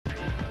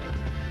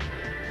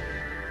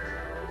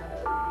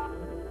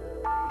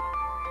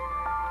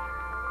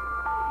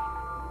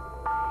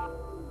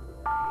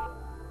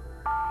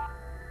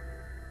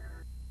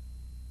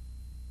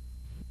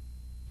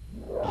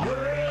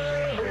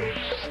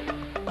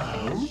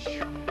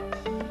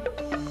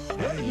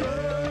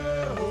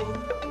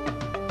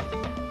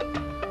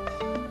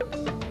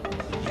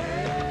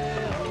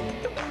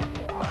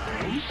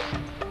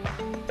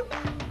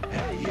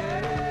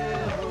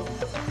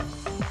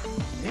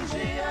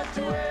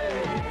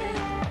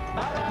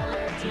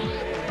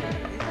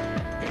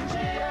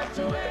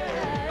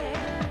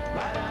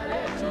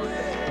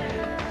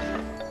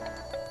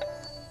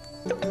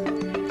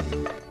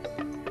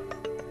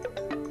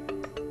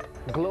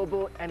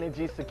Global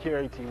energy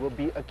security will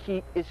be a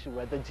key issue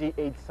at the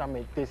G8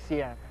 summit this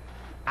year.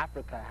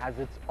 Africa has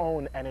its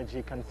own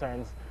energy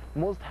concerns.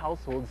 Most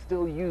households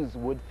still use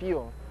wood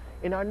fuel.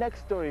 In our next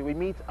story, we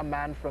meet a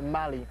man from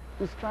Mali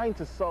who's trying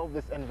to solve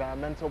this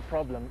environmental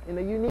problem in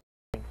a unique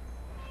way.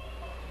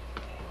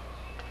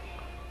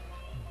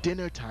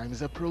 Dinner time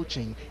is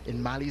approaching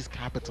in Mali's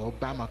capital,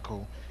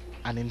 Bamako,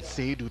 and in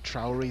Seydou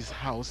Traore's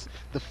house,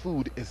 the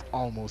food is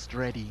almost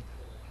ready.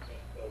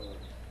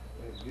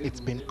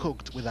 It's been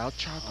cooked without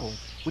charcoal,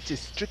 which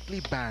is strictly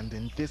banned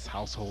in this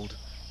household.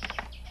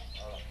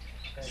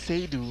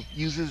 Seydou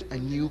uses a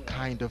new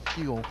kind of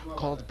fuel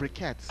called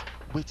briquettes,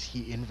 which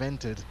he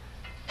invented.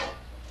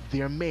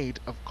 They are made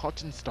of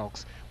cotton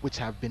stalks, which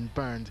have been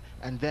burned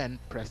and then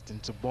pressed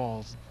into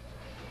balls.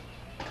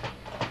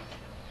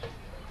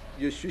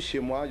 I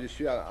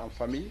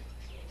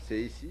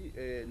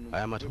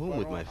am at home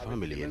with my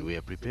family and we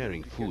are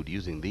preparing food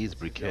using these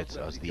briquettes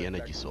as the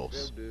energy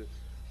source.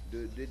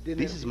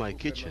 This is my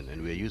kitchen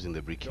and we are using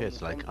the briquettes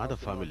like other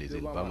families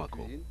in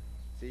Bamako.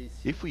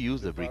 If we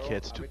use the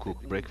briquettes to cook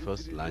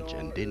breakfast, lunch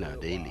and dinner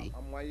daily,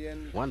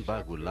 one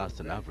bag will last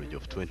an average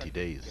of 20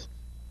 days.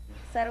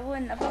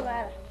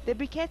 The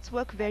briquettes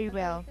work very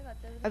well.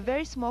 A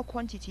very small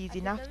quantity is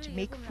enough to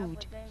make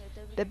food.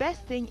 The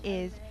best thing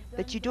is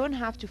that you don't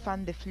have to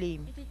fan the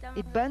flame.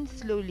 It burns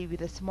slowly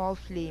with a small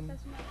flame.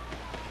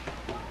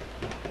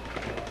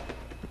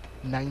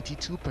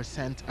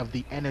 92% of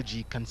the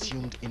energy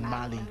consumed in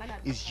Mali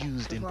is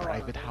used in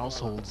private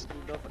households,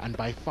 and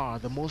by far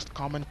the most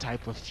common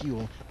type of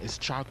fuel is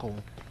charcoal.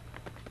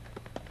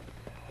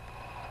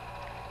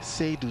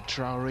 Seydou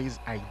Traore's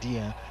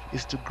idea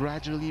is to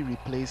gradually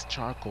replace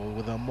charcoal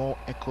with a more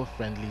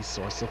eco-friendly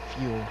source of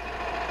fuel.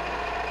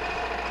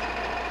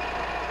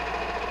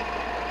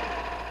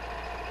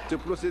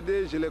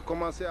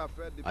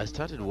 I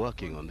started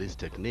working on this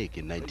technique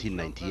in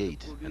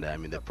 1998 and I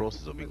am in the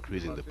process of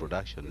increasing the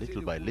production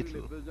little by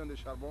little.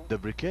 The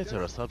briquettes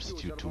are a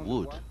substitute to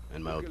wood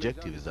and my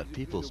objective is that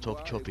people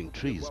stop chopping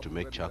trees to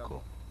make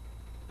charcoal.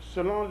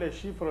 In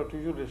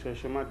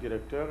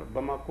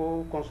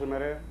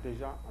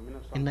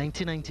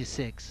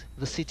 1996,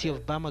 the city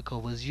of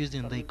Bamako was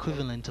using the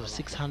equivalent of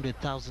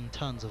 600,000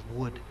 tons of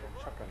wood.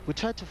 We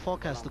tried to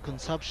forecast the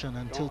consumption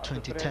until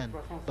 2010,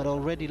 but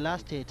already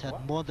last year it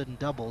had more than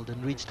doubled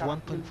and reached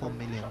 1.4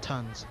 million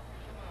tons.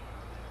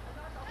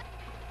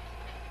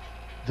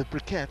 The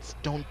briquettes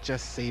don't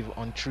just save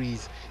on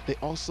trees, they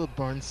also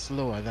burn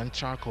slower than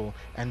charcoal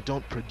and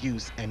don't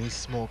produce any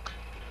smoke.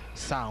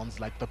 Sounds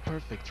like the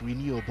perfect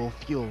renewable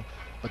fuel,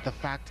 but the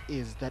fact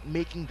is that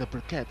making the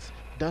briquettes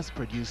does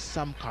produce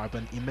some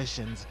carbon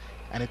emissions,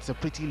 and it's a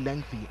pretty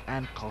lengthy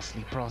and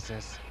costly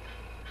process.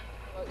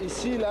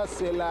 This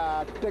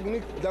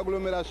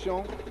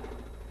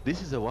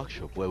is a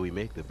workshop where we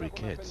make the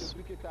briquettes.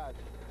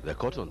 The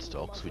cotton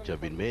stalks, which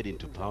have been made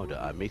into powder,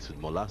 are mixed with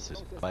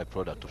molasses, a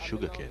byproduct of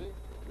sugarcane.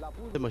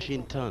 The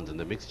machine turns and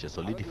the mixture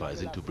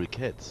solidifies into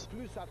briquettes.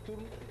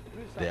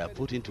 They are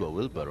put into a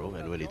wheelbarrow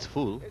and when it's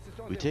full,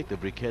 we take the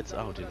briquettes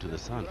out into the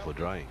sun for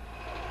drying.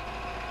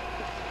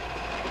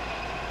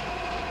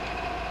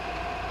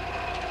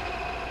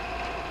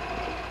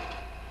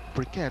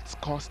 Briquettes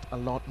cost a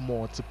lot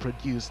more to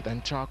produce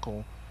than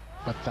charcoal,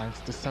 but thanks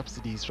to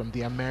subsidies from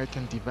the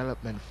American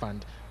Development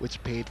Fund,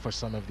 which paid for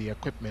some of the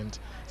equipment,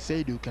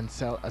 Seydou can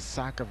sell a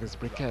sack of his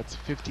briquettes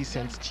 50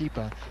 cents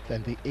cheaper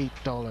than the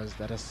 $8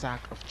 that a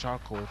sack of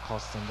charcoal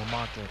costs on the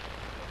market.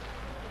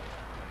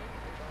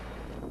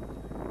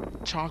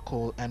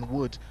 Charcoal and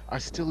wood are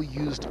still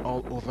used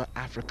all over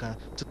Africa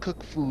to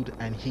cook food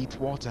and heat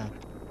water.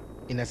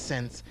 In a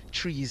sense,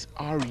 trees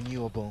are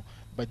renewable,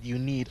 but you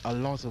need a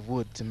lot of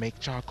wood to make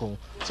charcoal,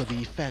 so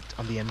the effect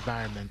on the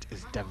environment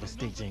is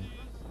devastating.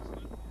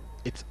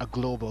 It's a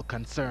global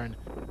concern.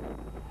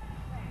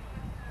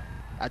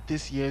 At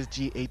this year's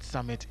G8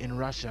 summit in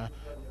Russia,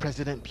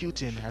 President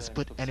Putin has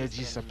put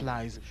energy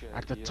supplies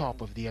at the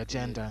top of the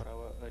agenda.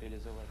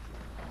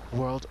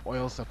 World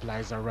oil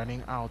supplies are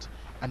running out,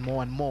 and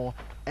more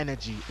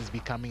energy is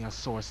becoming a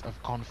source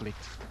of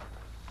conflict.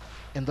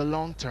 In the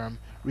long term,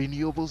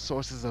 renewable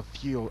sources of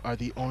fuel are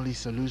the only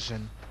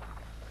solution.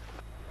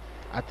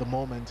 At the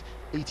moment,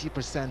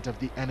 80% of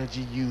the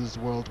energy used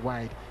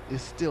worldwide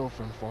is still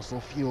from fossil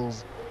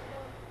fuels.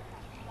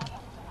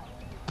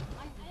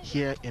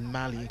 Here in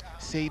Mali,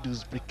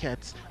 Seydou's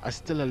briquettes are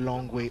still a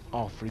long way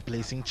off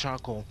replacing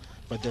charcoal,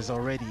 but there's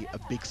already a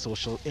big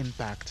social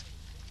impact.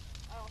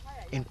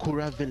 In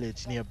Koura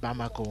village near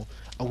Bamako,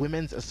 a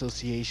women's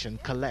association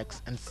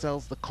collects and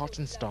sells the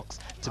cotton stalks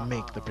to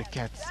make the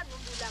briquettes.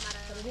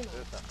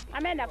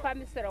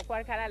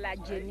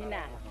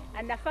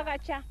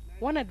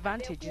 One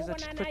advantage is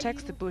that it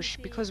protects the bush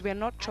because we're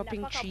not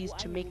chopping trees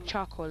to make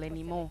charcoal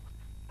anymore.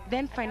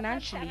 Then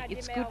financially,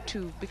 it's good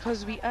too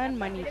because we earn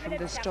money from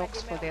the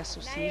stalks for the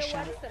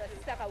association.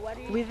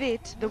 With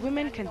it, the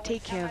women can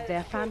take care of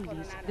their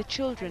families, the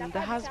children,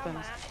 the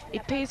husbands.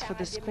 It pays for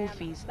the school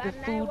fees, the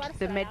food,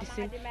 the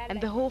medicine,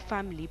 and the whole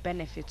family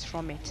benefits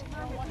from it.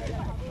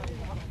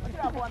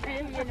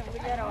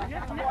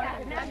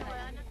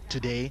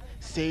 Today,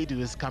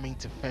 Seydou is coming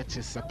to fetch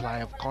his supply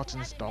of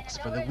cotton stalks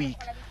for the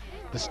week.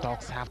 The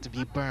stalks have to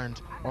be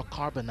burned or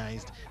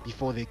carbonized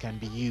before they can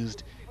be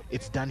used.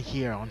 It's done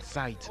here on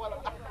site.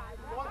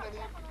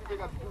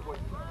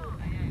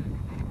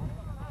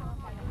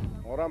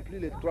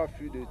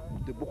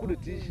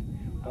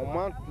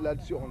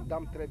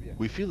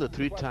 We fill the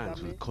 3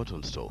 tanks with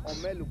cotton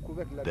stalks.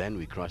 Then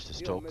we crush the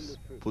stalks,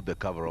 put the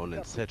cover on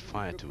and set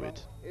fire to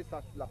it.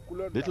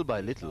 Little by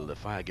little the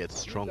fire gets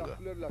stronger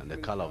and the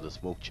color of the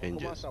smoke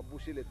changes.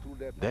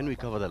 Then we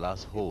cover the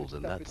last holes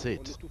and that's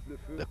it.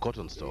 The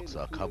cotton stalks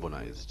are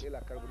carbonized.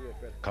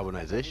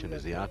 Carbonization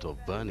is the art of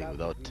burning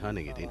without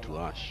turning it into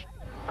ash.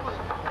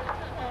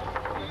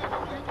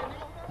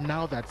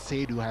 Now that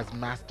Seydou has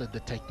mastered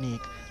the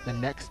technique, the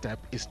next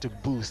step is to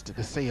boost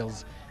the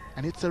sales.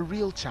 And it's a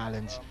real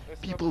challenge.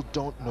 People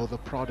don't know the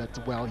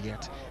product well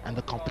yet, and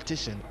the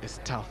competition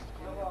is tough.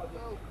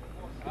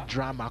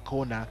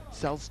 Dramakona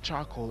sells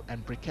charcoal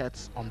and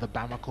briquettes on the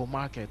Bamako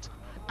market,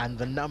 and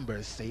the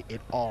numbers say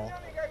it all.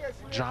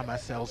 Drama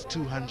sells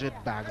 200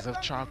 bags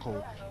of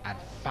charcoal and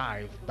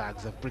 5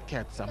 bags of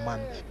briquettes a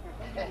month.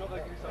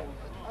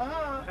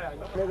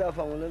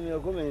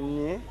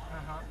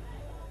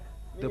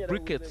 The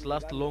briquettes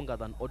last longer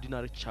than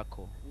ordinary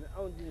charcoal.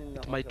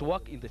 It might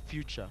work in the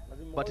future,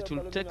 but it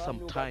will take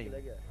some time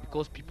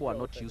because people are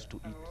not used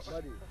to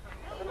it.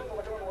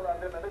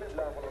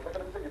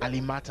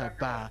 Alimata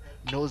Ba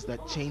knows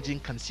that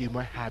changing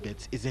consumer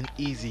habits isn't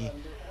easy.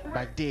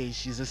 By day,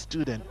 she's a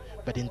student,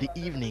 but in the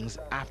evenings,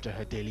 after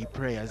her daily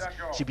prayers,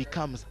 she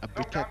becomes a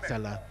briquette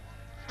seller.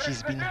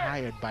 She's been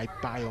hired by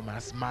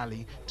Biomass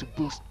Mali to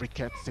boost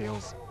briquette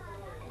sales.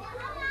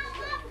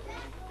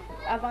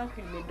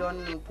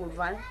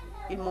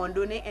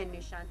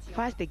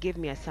 First, they gave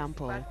me a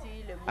sample.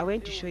 I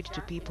went to show it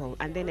to people,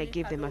 and then I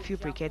gave them a few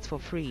briquettes for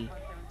free,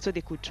 so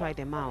they could try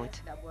them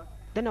out.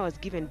 Then I was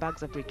given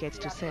bags of briquettes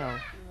to sell.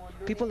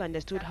 People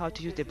understood how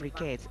to use the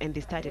briquettes, and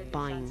they started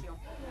buying.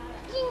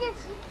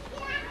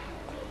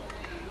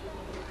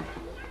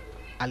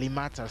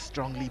 Alimata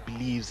strongly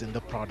believes in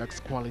the product's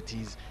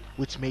qualities,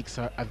 which makes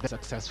her a very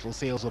successful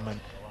saleswoman.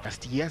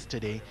 Just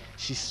yesterday,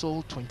 she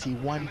sold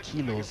 21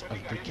 kilos of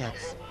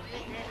briquettes.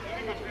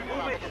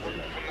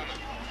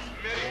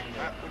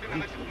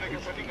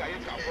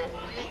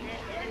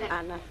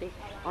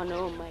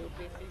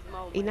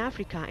 In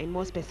Africa, and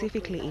more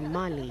specifically in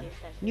Mali,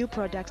 new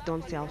products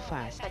don't sell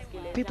fast.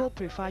 People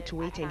prefer to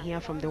wait and hear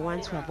from the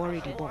ones who have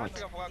already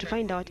bought to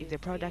find out if the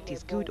product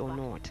is good or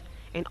not,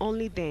 and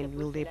only then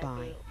will they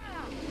buy.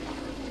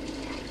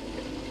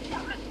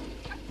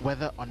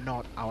 Whether or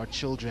not our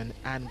children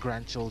and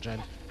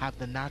grandchildren have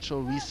the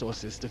natural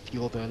resources to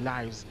fuel their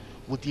lives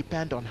will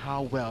depend on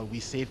how well we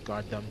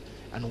safeguard them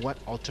and what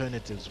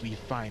alternatives we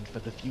find for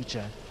the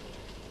future.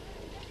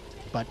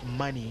 But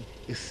money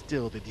is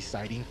still the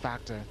deciding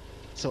factor.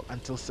 So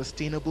until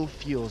sustainable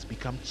fuels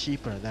become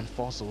cheaper than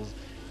fossils,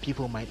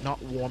 people might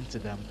not warm to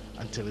them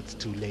until it's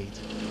too late.